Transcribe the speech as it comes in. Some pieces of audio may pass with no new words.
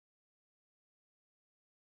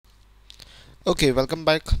Okay, welcome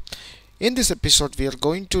back. In this episode, we are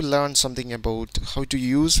going to learn something about how to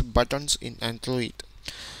use buttons in Android.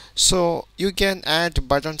 So you can add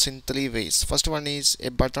buttons in three ways. First one is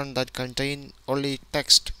a button that contain only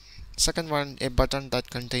text. Second one, a button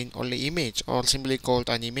that contain only image, or simply called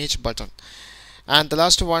an image button. And the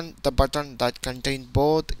last one, the button that contain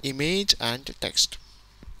both image and text.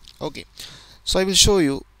 Okay, so I will show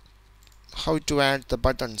you how to add the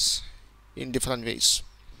buttons in different ways.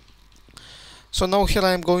 So now here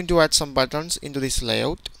I am going to add some buttons into this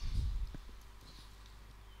layout.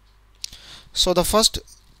 So the first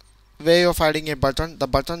way of adding a button, the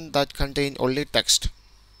button that contain only text.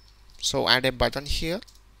 So add a button here.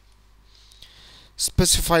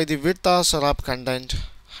 Specify the width as wrap content,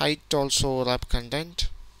 height also wrap content.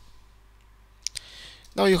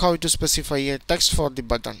 Now you have to specify a text for the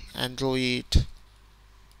button, Android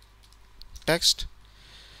text.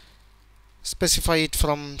 Specify it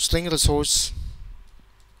from string resource,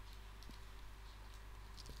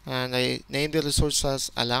 and I name the resource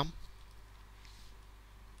as alarm.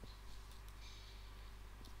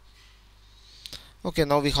 Okay,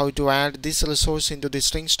 now we have to add this resource into the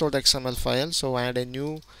strings.xml file. So add a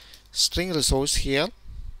new string resource here.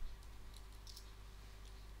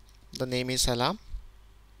 The name is alarm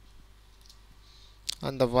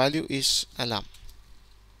and the value is alarm.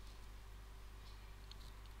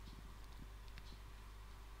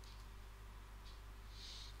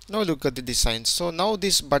 Now look at the design. So now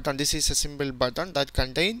this button, this is a simple button that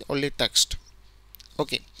contain only text.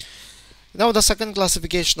 Okay. Now the second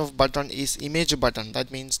classification of button is image button.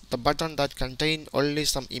 That means the button that contain only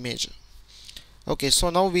some image. Okay, so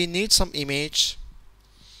now we need some image.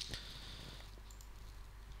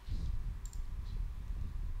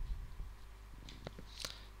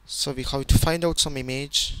 So we have to find out some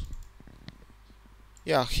image.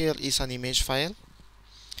 Yeah, here is an image file.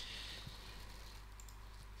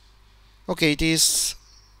 Okay, it is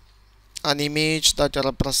an image that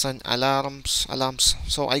represent alarms.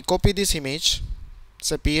 So I copy this image.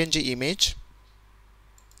 It's a PNG image.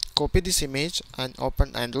 Copy this image and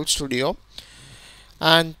open Android Studio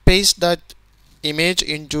and paste that image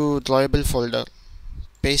into drawable folder.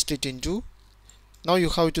 Paste it into. Now you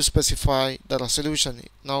have to specify the resolution.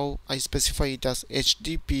 Now I specify it as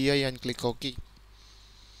HDPI and click OK.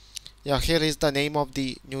 Yeah, here is the name of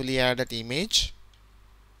the newly added image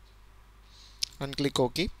and click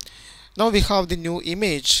OK. Now we have the new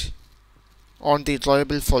image on the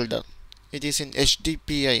drawable folder. It is in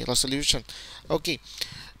HDPI resolution. Okay,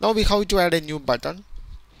 now we have to add a new button.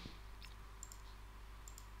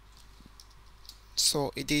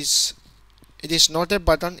 So it is not a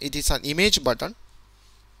button, it is an image button,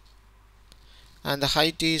 and the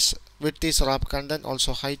height is width is wrap content,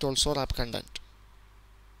 also height also wrap content.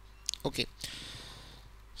 Okay,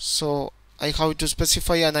 so I have to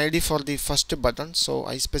specify an ID for the first button. So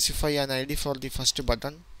I specify an ID for the first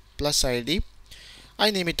button plus ID. I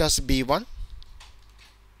name it as B1.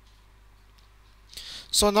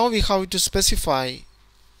 So now we have to specify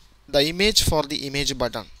the image for the image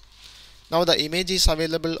button. Now the image is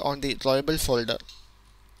available on the drawable folder.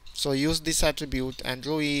 So use this attribute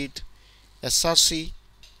Android src.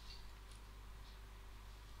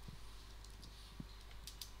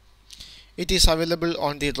 It is available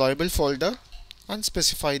on the drawable folder and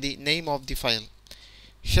specify the name of the file.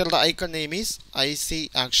 Here the icon name is IC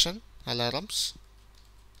action alarms.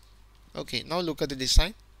 Okay, now look at the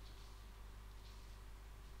design.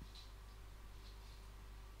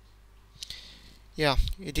 Yeah,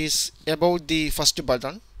 it is about the first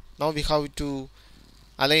button. Now we have to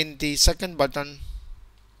align the second button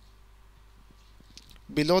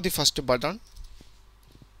below the first button.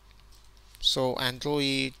 So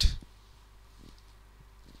Android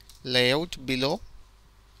layout below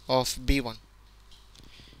of B1.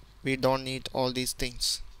 We don't need all these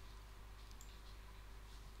things.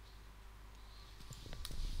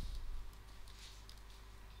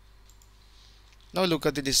 Now look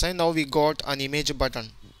at the design. Now we got an image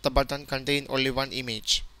button. The button contain only one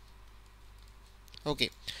image.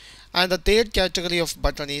 Okay, and the third category of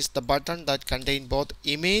button is the button that contain both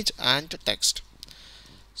image and text.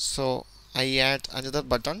 So I add another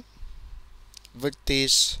button. Width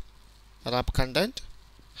is wrap content,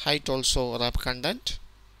 height also wrap content.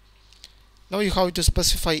 Now you have to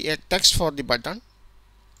specify a text for the button.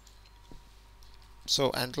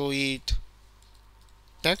 So Android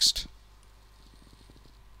text,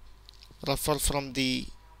 refer from the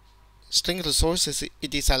string resources.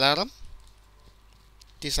 It is alarm.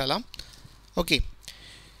 It is alarm. Okay,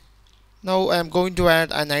 now I am going to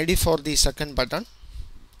add an ID for the second button.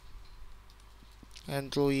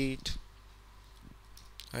 Android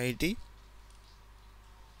ID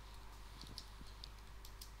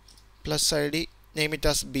plus ID, name it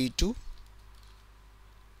as B2.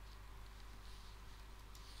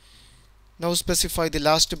 Now specify the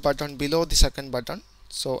last button below the second button.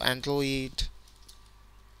 So Android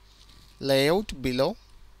layout below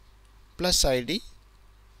plus ID,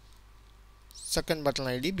 second button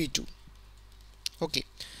ID B2. Okay.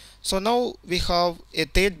 So now we have a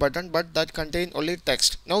third button, but that contain only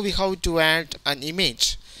text. Now we have to add an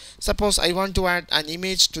image. Suppose I want to add an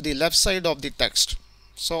image to the left side of the text.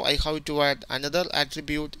 So I have to add another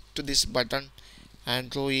attribute to this button,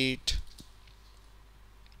 Android.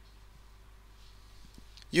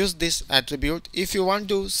 Use this attribute. If you want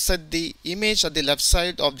to set the image at the left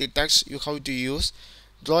side of the text, you have to use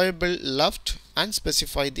drawable left and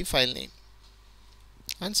specify the file name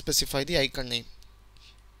and specify the icon name.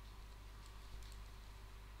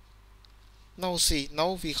 Now see,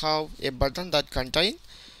 now we have a button that contain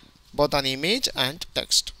both an image and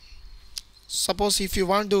text. Suppose if you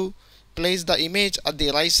want to place the image at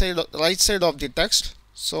the right side of the text,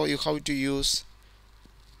 so you have to use,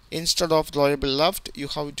 instead of drawable left, you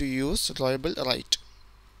have to use drawable right.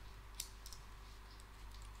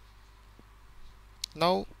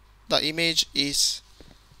 Now the image is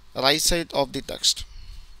right side of the text.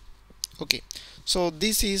 Okay, so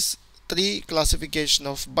this is 3 classification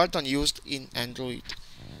of button used in Android.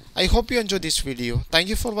 I hope you enjoyed this video. Thank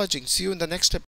you for watching. See you in the next episode.